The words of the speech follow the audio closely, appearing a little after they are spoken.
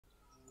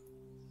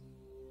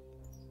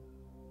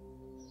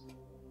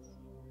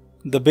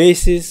The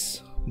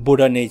basis,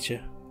 Buddha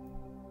nature.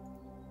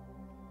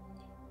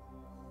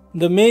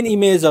 The main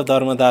image of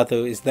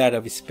Dharmadhatu is that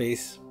of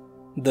space,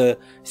 the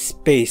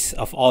space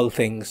of all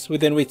things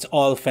within which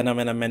all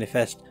phenomena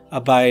manifest,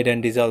 abide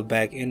and dissolve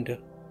back into.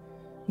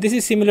 This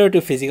is similar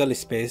to physical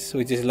space,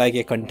 which is like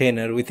a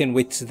container within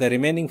which the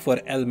remaining four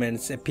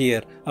elements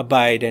appear,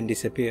 abide and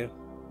disappear.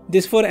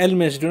 These four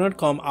elements do not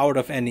come out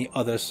of any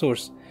other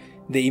source,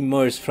 they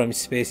emerge from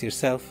space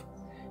itself.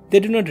 They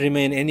do not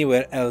remain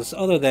anywhere else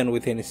other than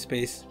within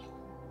space.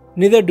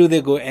 Neither do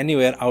they go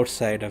anywhere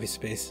outside of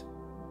space.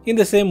 In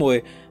the same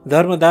way,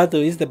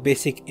 Dharmadhatu is the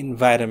basic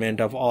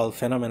environment of all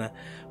phenomena,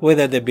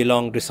 whether they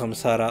belong to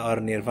samsara or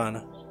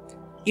nirvana.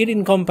 It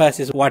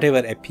encompasses whatever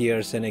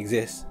appears and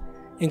exists,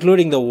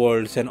 including the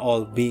worlds and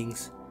all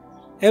beings.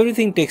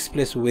 Everything takes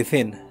place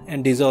within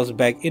and dissolves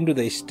back into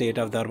the state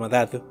of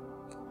Dharmadhatu.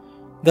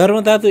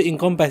 Dharmadhatu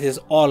encompasses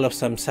all of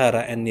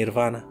samsara and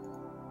nirvana.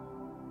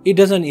 It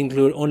doesn't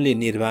include only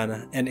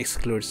nirvana and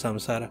exclude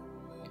samsara.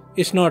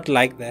 It's not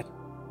like that.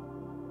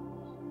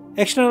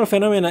 External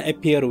phenomena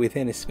appear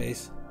within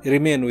space,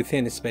 remain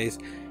within space,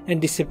 and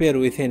disappear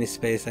within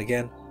space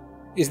again.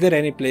 Is there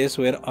any place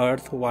where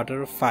earth,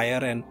 water,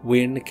 fire, and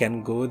wind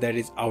can go that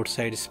is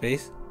outside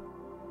space?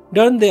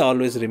 Don't they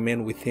always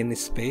remain within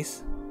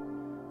space?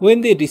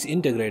 When they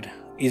disintegrate,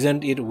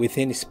 isn't it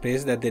within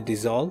space that they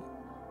dissolve?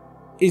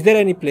 Is there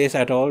any place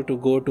at all to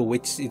go to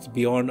which is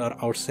beyond or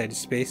outside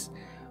space,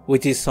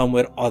 which is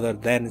somewhere other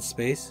than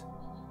space?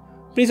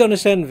 Please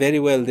understand very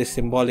well this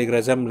symbolic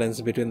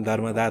resemblance between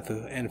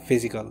Dharmadhatu and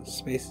physical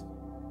space.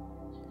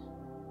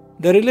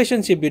 The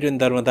relationship between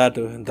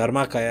Dharmadhatu,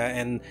 Dharmakaya,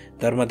 and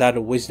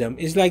Dharmadhatu wisdom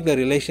is like the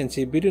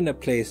relationship between a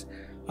place,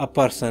 a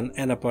person,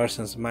 and a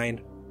person's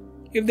mind.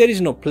 If there is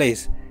no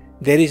place,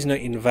 there is no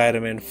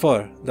environment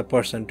for the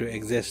person to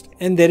exist,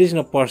 and there is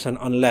no person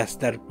unless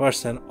that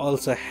person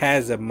also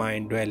has a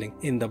mind dwelling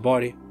in the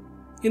body.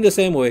 In the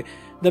same way,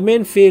 the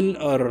main field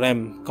or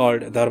realm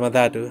called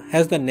Dharmadhatu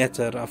has the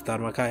nature of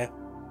Dharmakaya.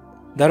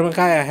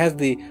 Dharmakaya has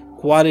the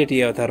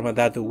quality of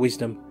Dharmadhatu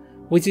wisdom,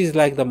 which is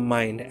like the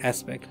mind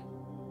aspect.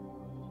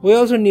 We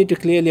also need to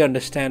clearly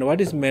understand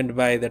what is meant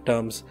by the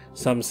terms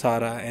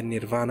samsara and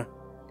nirvana.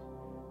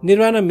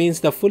 Nirvana means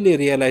the fully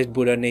realized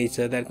Buddha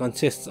nature that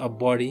consists of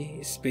body,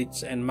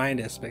 speech, and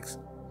mind aspects.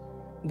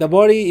 The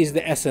body is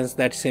the essence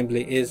that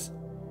simply is.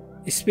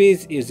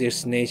 Speech is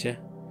its nature,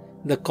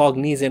 the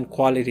cognizant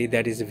quality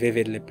that is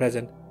vividly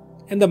present,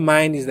 and the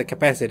mind is the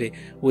capacity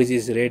which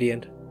is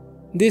radiant.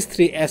 These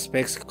three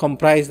aspects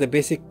comprise the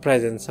basic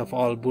presence of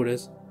all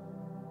Buddhas.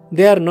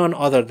 They are none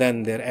other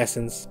than their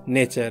essence,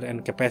 nature,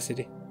 and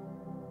capacity.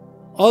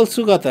 All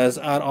Sugatas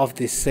are of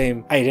this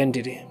same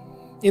identity.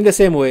 In the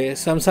same way,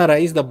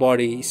 samsara is the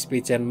body,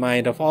 speech, and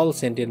mind of all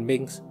sentient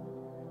beings,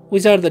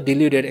 which are the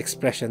deluded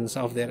expressions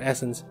of their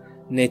essence,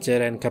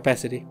 nature, and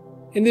capacity.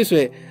 In this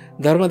way,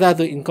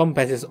 Dharmadhatu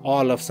encompasses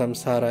all of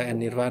samsara and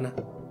nirvana.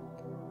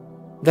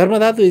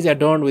 Dharmadhatu is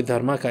adorned with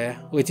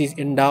Dharmakaya, which is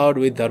endowed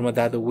with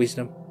Dharmadhatu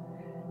wisdom.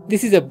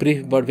 This is a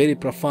brief but very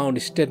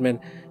profound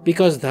statement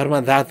because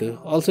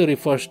Dharmadhatu also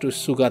refers to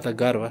Sugata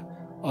Garva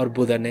or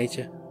Buddha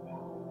nature.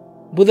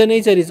 Buddha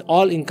nature is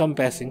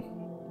all-encompassing.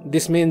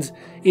 This means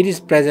it is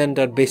present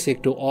or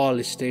basic to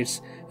all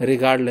states,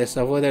 regardless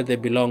of whether they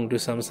belong to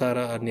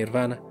samsara or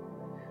nirvana.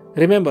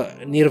 Remember,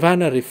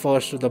 nirvana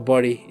refers to the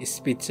body,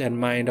 speech, and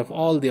mind of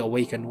all the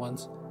awakened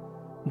ones.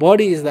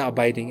 Body is the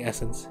abiding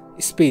essence,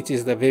 speech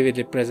is the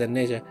vividly present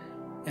nature,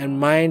 and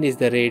mind is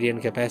the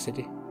radiant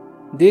capacity.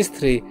 These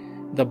three,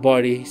 the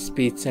body,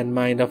 speech, and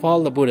mind of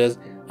all the Buddhas,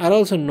 are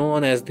also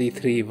known as the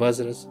three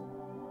Vajras.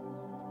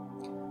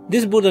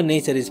 This Buddha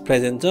nature is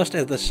present just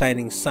as the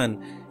shining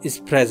sun is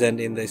present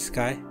in the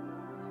sky.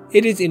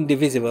 It is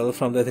indivisible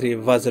from the three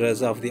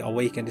Vajras of the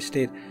awakened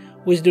state,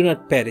 which do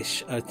not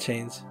perish or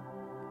change.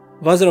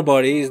 Vajra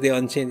body is the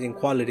unchanging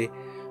quality,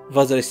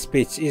 Vajra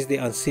speech is the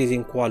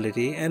unceasing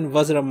quality, and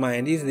Vajra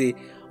mind is the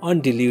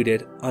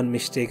undiluted,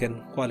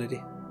 unmistaken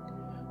quality.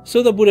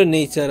 So the Buddha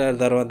nature or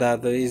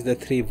Dharmadhatu is the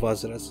three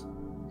Vajras.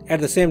 At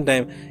the same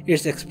time,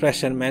 its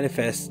expression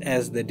manifests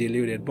as the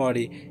deluded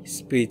body,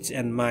 speech,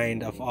 and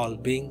mind of all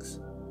beings.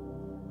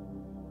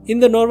 In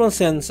the normal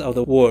sense of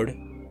the word,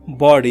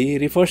 body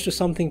refers to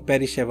something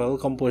perishable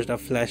composed of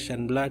flesh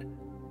and blood.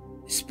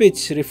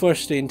 Speech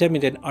refers to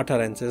intermittent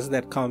utterances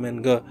that come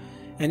and go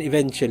and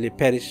eventually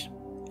perish.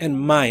 And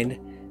mind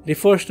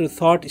refers to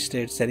thought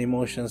states and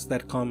emotions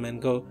that come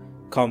and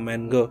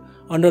go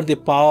under the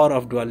power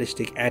of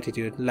dualistic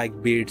attitude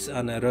like beads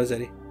on a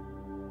rosary.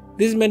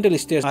 These mental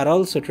states are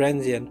also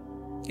transient.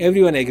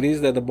 Everyone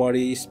agrees that the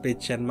body,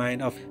 speech, and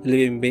mind of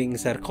living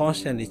beings are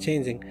constantly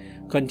changing,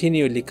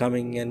 continually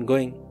coming and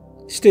going.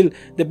 Still,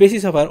 the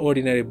basis of our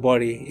ordinary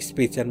body,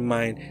 speech, and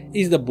mind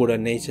is the Buddha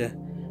nature,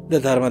 the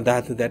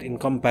Dharmadhatu that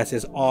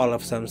encompasses all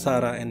of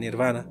samsara and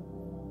nirvana.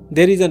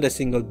 There isn't a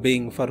single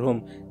being for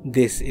whom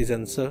this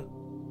isn't so.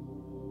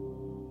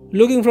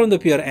 Looking from the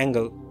pure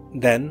angle,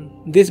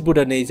 then, this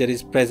Buddha nature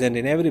is present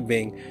in every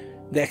being,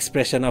 the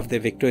expression of the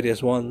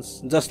victorious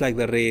ones, just like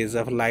the rays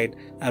of light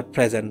are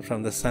present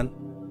from the sun.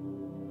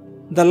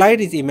 The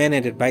light is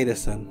emanated by the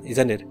sun,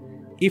 isn't it?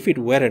 If it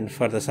weren't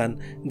for the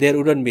sun, there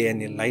wouldn't be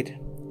any light.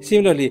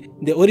 Similarly,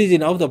 the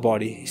origin of the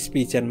body,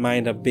 speech and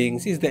mind of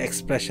beings is the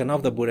expression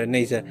of the Buddha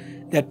nature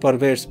that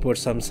pervades both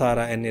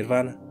samsara and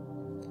nirvana.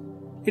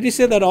 It is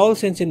said that all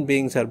sentient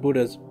beings are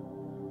Buddhas,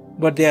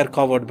 but they are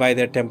covered by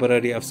their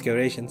temporary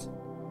obscurations.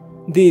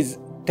 These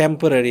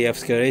temporary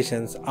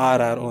obscurations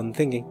are our own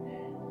thinking.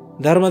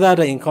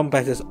 Dharmadhata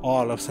encompasses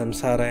all of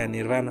samsara and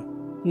nirvana,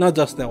 not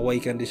just the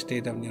awakened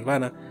state of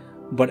nirvana,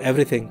 but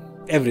everything,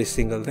 every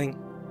single thing.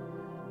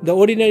 The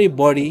ordinary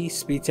body,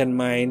 speech and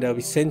mind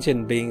of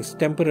sentient beings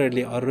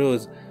temporarily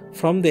arose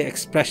from the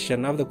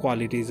expression of the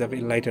qualities of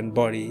enlightened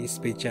body,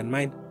 speech and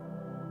mind.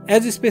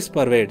 As space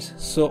pervades,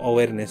 so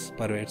awareness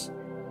pervades.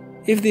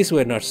 If this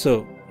were not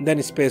so,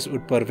 then space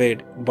would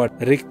pervade, but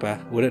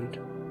Rigpa wouldn't.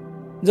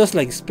 Just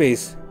like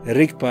space,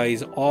 Rigpa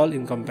is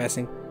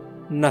all-encompassing.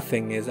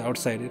 Nothing is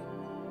outside it.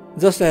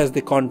 Just as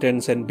the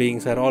contents and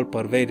beings are all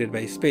pervaded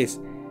by space,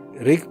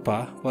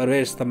 Rigpa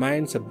pervades the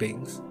minds of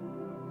beings.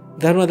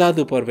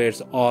 Dharmadhatu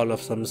pervades all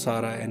of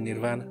samsara and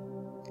nirvana.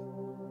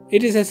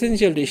 It is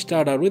essential to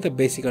start out with a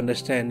basic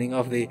understanding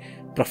of the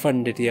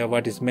profundity of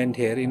what is meant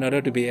here in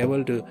order to be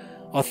able to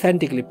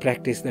authentically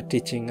practice the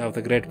teaching of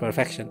the Great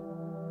Perfection.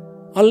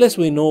 Unless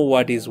we know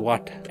what is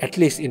what, at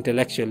least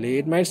intellectually,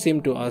 it might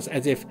seem to us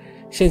as if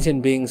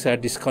sentient beings are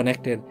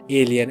disconnected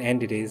alien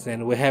entities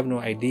and we have no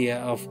idea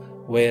of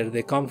where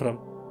they come from,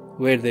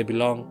 where they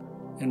belong,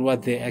 and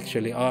what they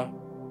actually are.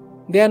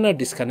 They are not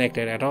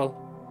disconnected at all.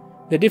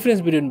 The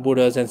difference between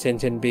Buddhas and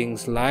sentient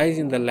beings lies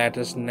in the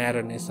latter's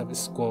narrowness of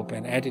scope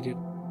and attitude.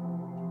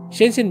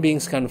 Sentient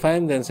beings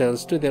confine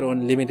themselves to their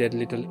own limited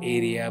little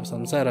area of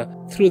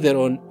samsara through their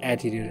own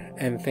attitude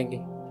and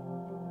thinking.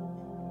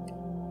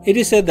 It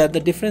is said that the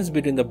difference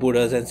between the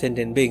Buddhas and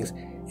sentient beings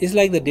is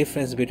like the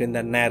difference between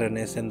the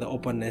narrowness and the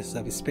openness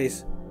of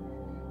space.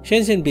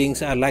 Sentient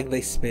beings are like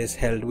the space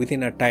held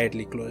within a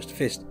tightly closed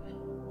fist,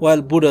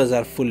 while Buddhas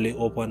are fully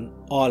open,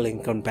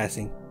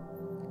 all-encompassing.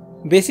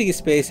 Basic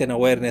space and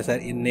awareness are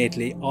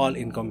innately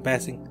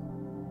all-encompassing.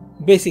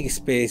 Basic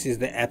space is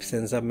the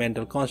absence of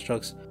mental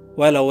constructs,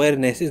 while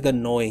awareness is the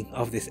knowing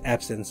of this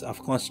absence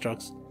of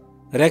constructs,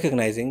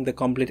 recognizing the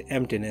complete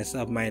emptiness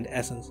of mind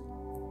essence.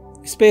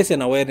 Space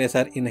and awareness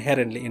are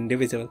inherently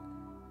indivisible.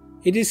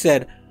 It is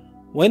said,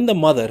 when the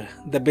mother,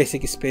 the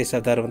basic space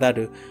of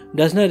Dharmadhatu,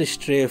 does not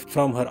stray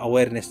from her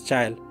awareness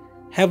child,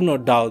 have no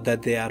doubt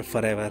that they are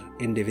forever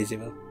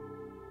indivisible.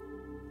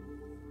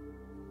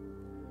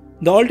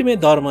 The ultimate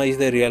Dharma is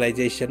the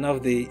realization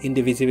of the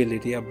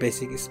indivisibility of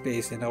basic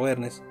space and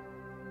awareness.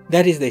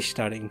 That is the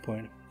starting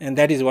point, and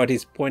that is what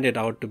is pointed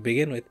out to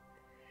begin with.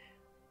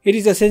 It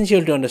is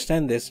essential to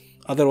understand this,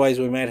 otherwise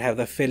we might have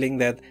the feeling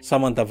that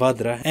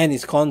Samantabhadra and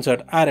his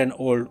consort are an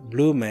old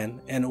blue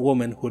man and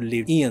woman who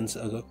lived eons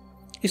ago.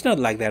 It's not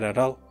like that at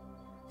all.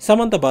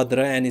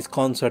 Samantabhadra and his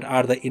consort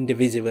are the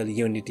indivisible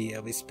unity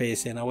of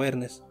space and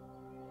awareness.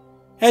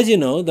 As you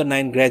know, the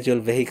 9 gradual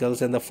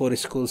vehicles and the 4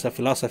 schools of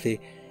philosophy,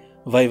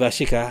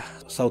 Vaivashika,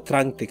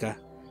 Sautrantika,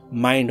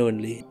 Mind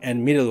Only,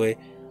 and Middle Way,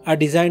 are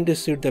designed to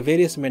suit the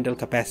various mental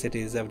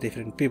capacities of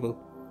different people.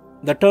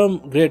 The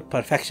term Great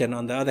Perfection,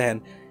 on the other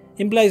hand,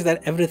 implies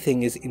that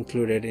everything is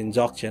included in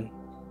Dzogchen,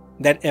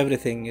 that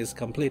everything is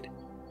complete.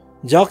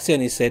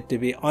 Dzogchen is said to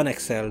be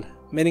unexcelled,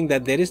 meaning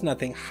that there is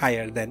nothing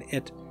higher than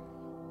it.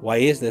 Why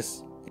is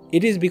this?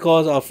 It is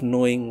because of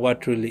knowing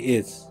what truly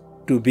is,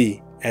 to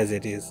be as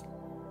it is.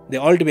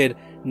 The ultimate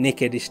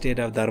naked state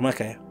of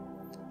Dharmakaya.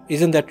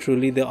 Isn't that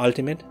truly the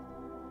ultimate?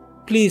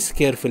 Please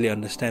carefully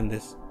understand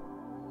this.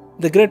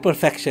 The Great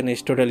Perfection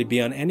is totally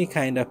beyond any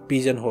kind of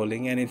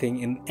pigeonholing anything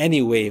in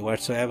any way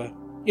whatsoever.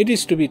 It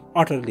is to be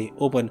utterly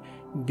open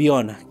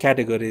beyond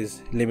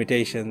categories,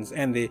 limitations,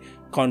 and the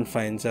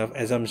confines of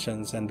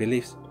assumptions and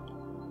beliefs.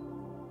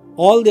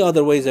 All the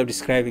other ways of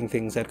describing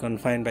things are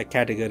confined by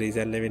categories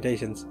and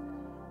limitations.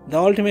 The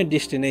ultimate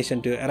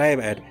destination to arrive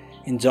at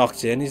in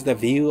Dzogchen is the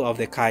view of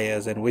the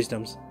kayas and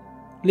wisdoms.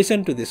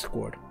 Listen to this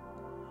quote.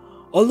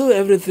 Although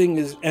everything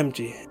is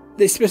empty,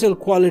 the special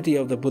quality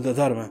of the Buddha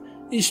Dharma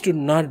is to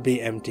not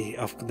be empty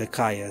of the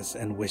kayas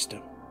and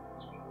wisdom.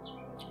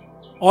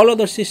 All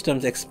other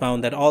systems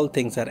expound that all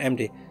things are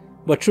empty,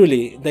 but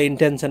truly the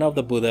intention of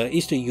the Buddha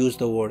is to use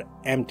the word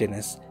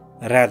emptiness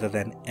rather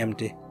than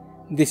empty.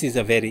 This is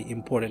a very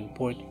important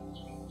point.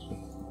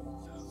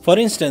 For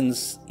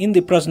instance, in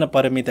the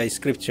Prajnaparamita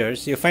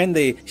scriptures, you find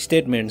the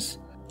statements,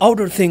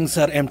 outer things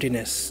are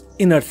emptiness,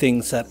 inner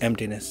things are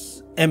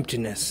emptiness,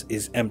 emptiness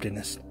is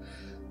emptiness,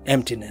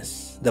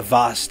 emptiness, the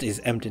vast is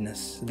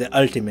emptiness, the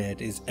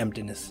ultimate is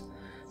emptiness,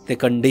 the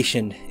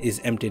conditioned is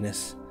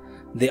emptiness,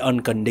 the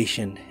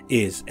unconditioned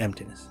is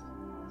emptiness.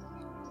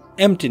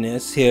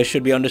 Emptiness here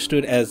should be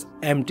understood as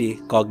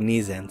empty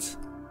cognizance.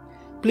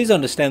 Please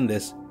understand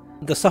this.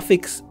 The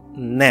suffix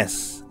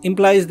ness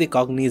implies the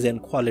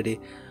cognizant quality.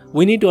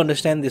 We need to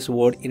understand this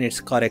word in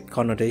its correct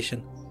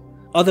connotation.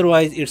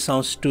 Otherwise, it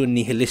sounds too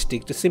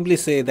nihilistic to simply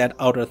say that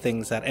outer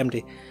things are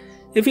empty.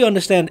 If you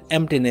understand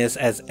emptiness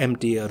as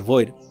empty or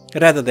void,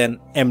 rather than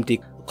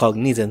empty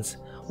cognizance,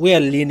 we are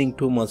leaning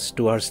too much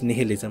towards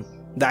nihilism,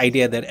 the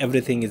idea that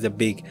everything is a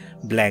big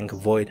blank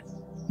void.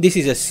 This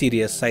is a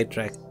serious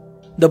sidetrack.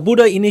 The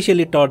Buddha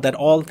initially taught that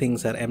all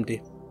things are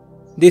empty.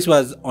 This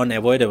was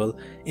unavoidable.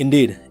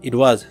 Indeed, it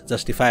was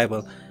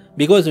justifiable,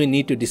 because we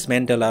need to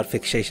dismantle our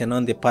fixation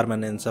on the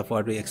permanence of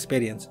what we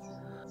experience.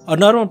 A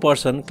normal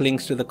person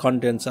clings to the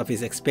contents of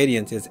his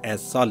experiences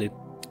as solid,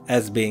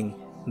 as being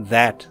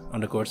that,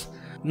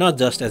 not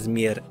just as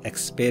mere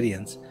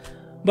experience,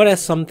 but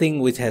as something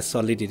which has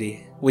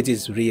solidity, which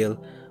is real,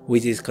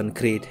 which is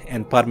concrete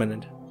and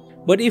permanent.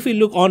 But if we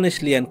look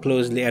honestly and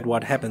closely at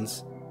what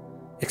happens,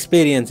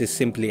 experience is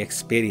simply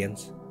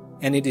experience,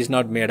 and it is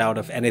not made out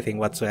of anything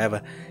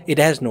whatsoever. It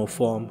has no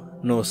form,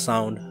 no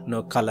sound,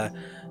 no color,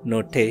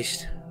 no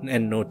taste,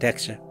 and no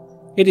texture.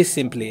 It is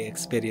simply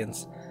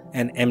experience,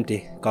 and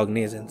empty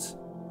cognizance.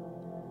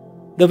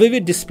 The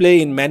vivid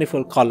display in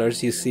manifold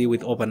colors you see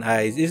with open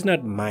eyes is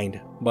not mind,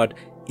 but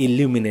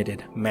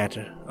illuminated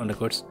matter.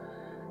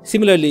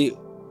 Similarly,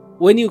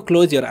 when you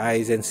close your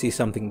eyes and see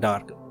something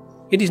dark,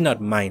 it is not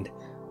mind,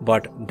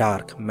 but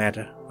dark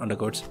matter.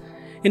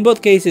 In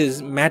both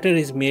cases, matter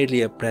is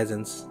merely a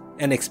presence,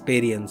 an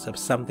experience of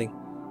something.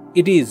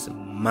 It is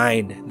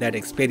mind that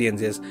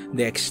experiences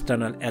the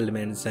external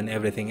elements and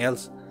everything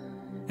else.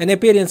 An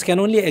appearance can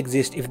only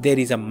exist if there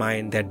is a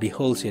mind that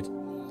beholds it.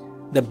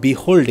 The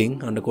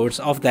beholding,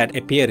 of that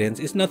appearance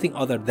is nothing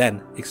other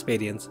than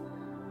experience.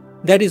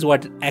 That is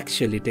what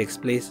actually takes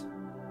place.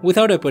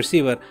 Without a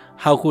perceiver,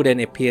 how could an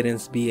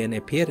appearance be an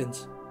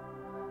appearance?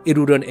 It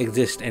wouldn't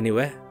exist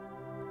anywhere.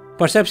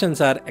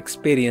 Perceptions are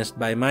experienced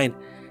by mind.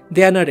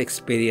 They are not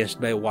experienced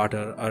by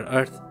water or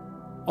earth.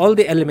 All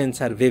the elements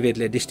are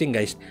vividly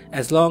distinguished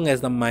as long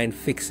as the mind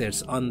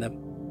fixates on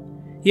them.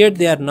 Yet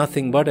they are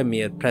nothing but a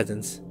mere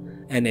presence,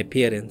 an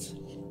appearance.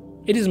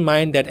 It is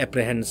mind that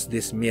apprehends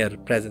this mere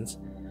presence.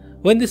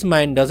 When this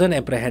mind doesn't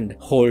apprehend,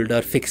 hold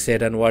or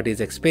fixate on what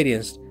is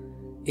experienced,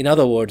 in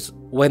other words,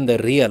 when the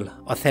real,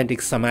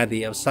 authentic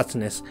samadhi of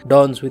suchness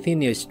dawns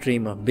within your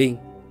stream of being,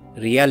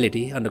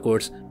 reality,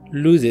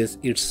 loses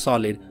its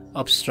solid,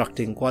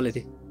 obstructing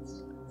quality.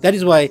 That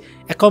is why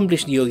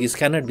accomplished yogis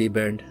cannot be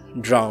burned,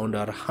 drowned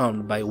or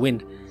harmed by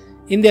wind.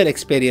 In their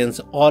experience,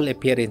 all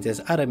appearances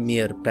are a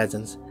mere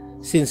presence,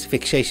 since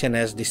fixation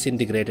has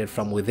disintegrated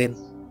from within.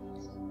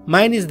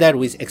 Mind is that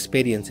which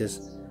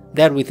experiences,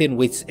 that within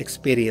which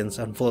experience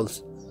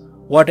unfolds.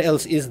 What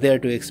else is there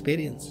to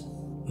experience?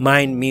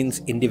 Mind means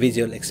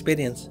individual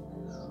experience.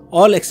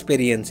 All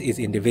experience is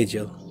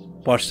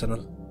individual,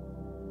 personal.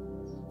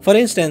 For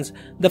instance,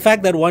 the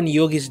fact that one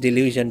yogi's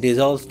delusion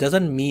dissolves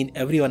doesn't mean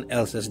everyone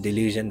else's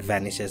delusion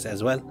vanishes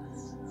as well.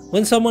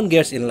 When someone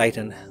gets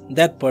enlightened,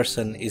 that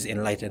person is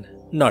enlightened,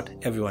 not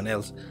everyone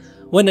else.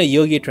 When a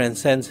yogi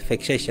transcends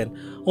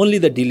fixation, only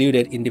the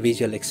deluded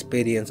individual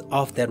experience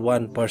of that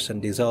one person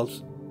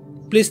dissolves.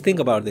 Please think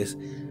about this.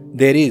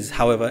 There is,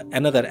 however,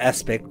 another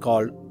aspect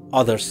called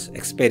others'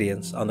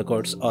 experience, or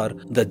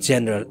the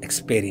general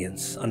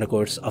experience,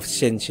 of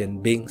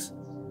sentient beings.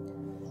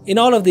 In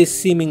all of this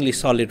seemingly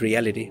solid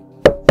reality,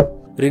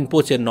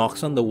 Rinpoche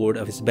knocks on the wood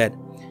of his bed.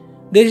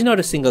 There is not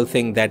a single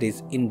thing that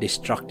is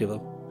indestructible.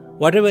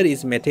 Whatever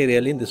is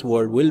material in this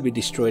world will be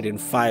destroyed in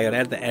fire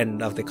at the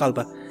end of the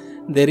kalpa.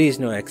 There is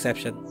no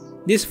exception.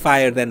 This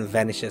fire then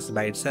vanishes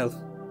by itself.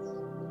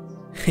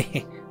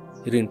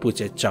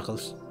 Rinpoche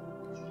chuckles.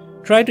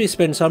 Try to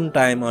spend some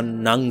time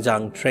on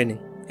Nangjang training,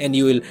 and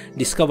you will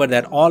discover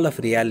that all of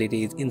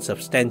reality is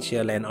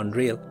insubstantial and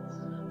unreal.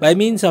 By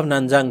means of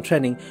Nangjang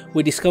training,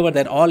 we discover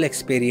that all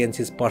experience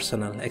is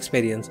personal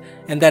experience,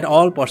 and that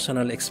all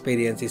personal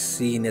experience is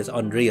seen as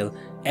unreal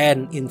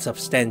and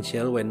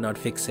insubstantial when not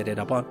fixated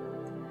upon.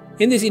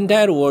 In this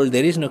entire world,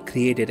 there is no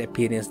created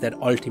appearance that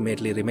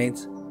ultimately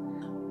remains.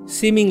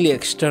 Seemingly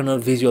external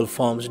visual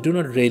forms do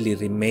not really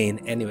remain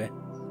anywhere.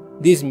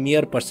 These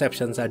mere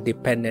perceptions are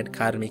dependent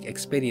karmic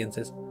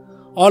experiences.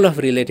 All of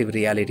relative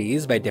reality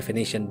is by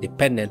definition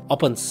dependent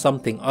upon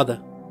something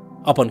other,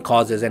 upon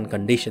causes and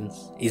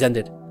conditions, isn't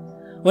it?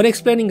 When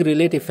explaining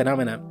relative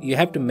phenomena, you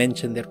have to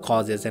mention their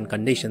causes and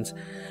conditions.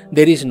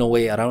 There is no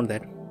way around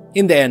that.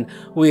 In the end,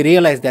 we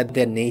realize that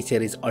their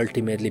nature is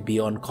ultimately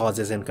beyond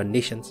causes and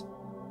conditions.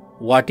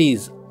 What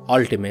is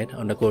ultimate,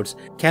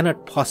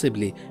 cannot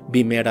possibly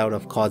be made out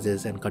of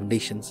causes and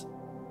conditions.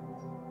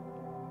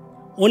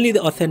 Only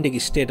the authentic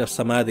state of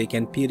samadhi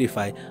can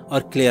purify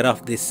or clear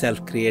off this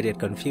self-created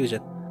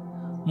confusion.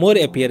 More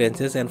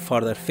appearances and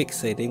further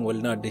fixating will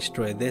not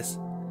destroy this.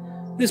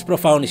 This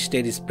profound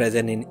state is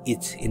present in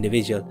each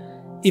individual,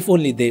 if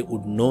only they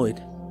would know it.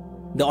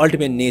 The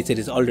ultimate nature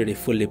is already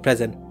fully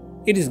present.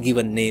 It is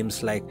given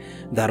names like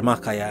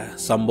Dharmakaya,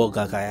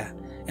 Sambhogakaya,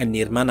 and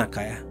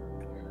Nirmanakaya.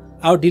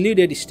 Our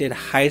deluded state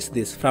hides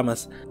this from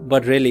us,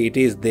 but really it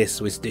is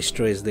this which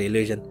destroys the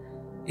illusion.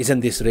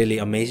 Isn't this really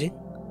amazing?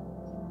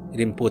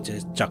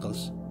 Rinpoche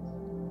chuckles.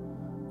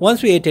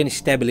 Once we attain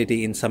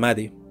stability in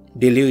samadhi,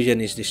 delusion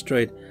is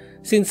destroyed,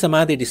 since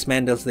samadhi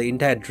dismantles the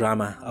entire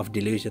drama of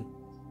delusion.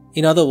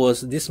 In other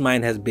words, this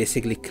mind has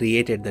basically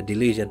created the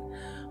delusion,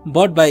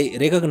 but by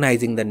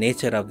recognizing the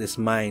nature of this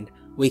mind,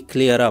 we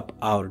clear up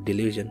our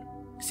delusion,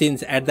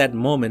 since at that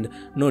moment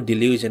no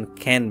delusion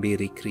can be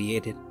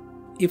recreated.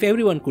 If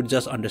everyone could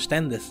just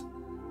understand this.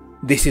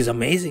 This is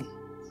amazing,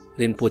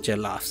 Rinpoche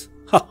laughs.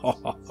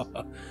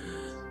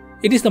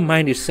 It is the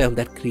mind itself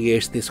that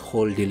creates this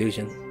whole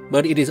delusion,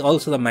 but it is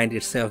also the mind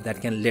itself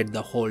that can let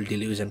the whole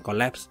delusion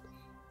collapse.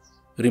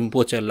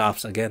 Rinpoche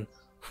laughs again.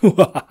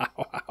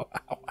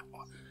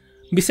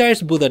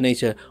 Besides Buddha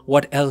nature,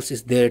 what else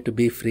is there to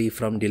be free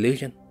from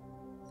delusion?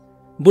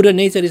 Buddha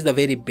nature is the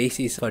very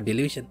basis for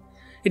delusion.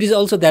 It is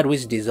also that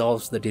which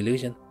dissolves the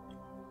delusion.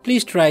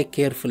 Please try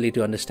carefully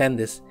to understand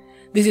this.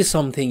 This is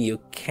something you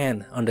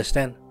can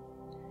understand.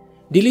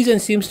 Delusion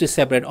seems to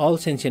separate all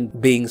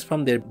sentient beings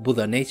from their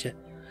Buddha nature,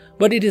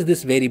 but it is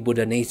this very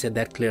Buddha nature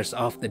that clears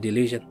off the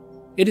delusion.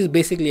 It is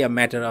basically a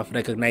matter of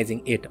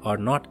recognizing it or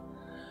not.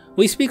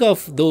 We speak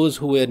of those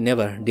who were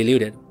never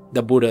deluded,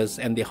 the Buddhas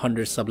and the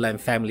 100 sublime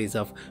families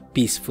of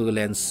peaceful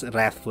and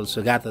wrathful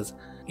Sugatas,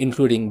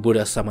 including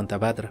Buddha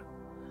Samantabhadra.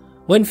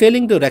 When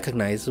failing to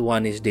recognize,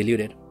 one is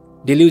deluded.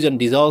 Delusion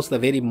dissolves the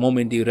very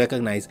moment you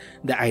recognize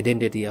the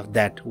identity of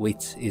that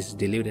which is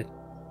deluded.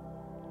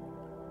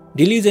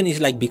 Delusion is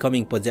like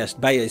becoming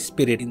possessed by a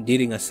spirit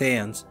during a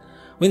seance,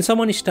 when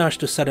someone starts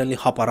to suddenly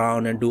hop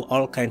around and do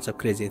all kinds of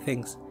crazy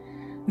things.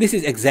 This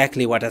is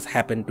exactly what has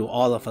happened to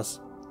all of us.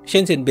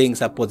 Sentient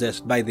beings are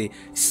possessed by the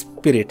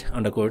spirit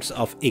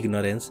of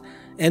ignorance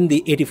and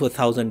the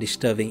 84,000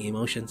 disturbing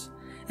emotions,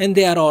 and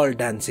they are all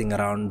dancing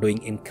around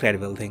doing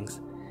incredible things.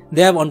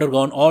 They have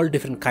undergone all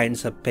different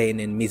kinds of pain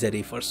and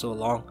misery for so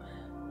long,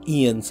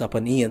 eons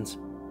upon eons.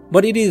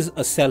 But it is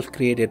a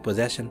self-created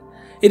possession.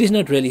 It is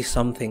not really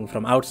something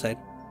from outside.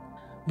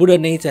 Buddha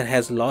nature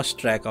has lost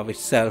track of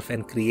itself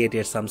and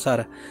created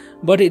samsara,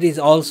 but it is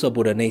also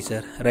Buddha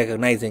nature,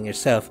 recognizing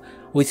itself,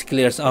 which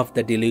clears off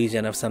the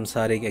delusion of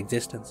samsaric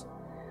existence.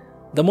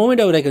 The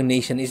moment of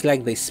recognition is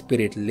like the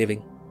spirit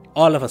living.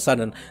 All of a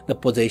sudden, the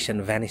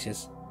possession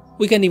vanishes.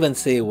 We can even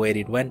say where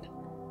it went.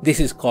 This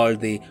is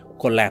called the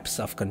collapse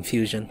of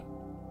confusion.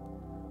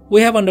 We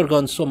have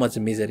undergone so much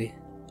misery.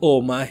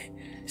 Oh my,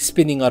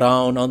 spinning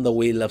around on the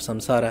wheel of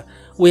samsara,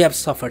 we have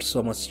suffered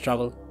so much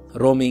trouble,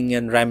 roaming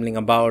and rambling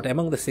about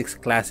among the 6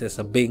 classes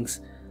of beings.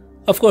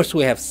 Of course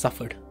we have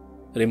suffered.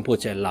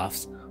 Rinpoche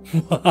laughs.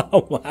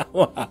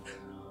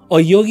 A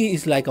yogi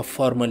is like a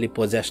formerly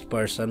possessed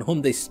person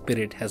whom the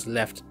spirit has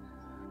left.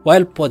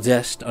 While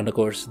possessed, of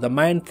course, the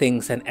mind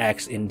thinks and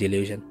acts in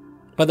delusion.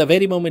 But the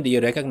very moment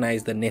you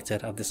recognize the nature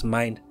of this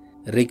mind,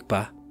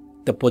 Rigpa,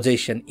 the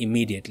possession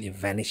immediately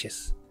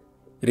vanishes.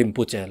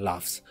 Rinpoche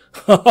laughs.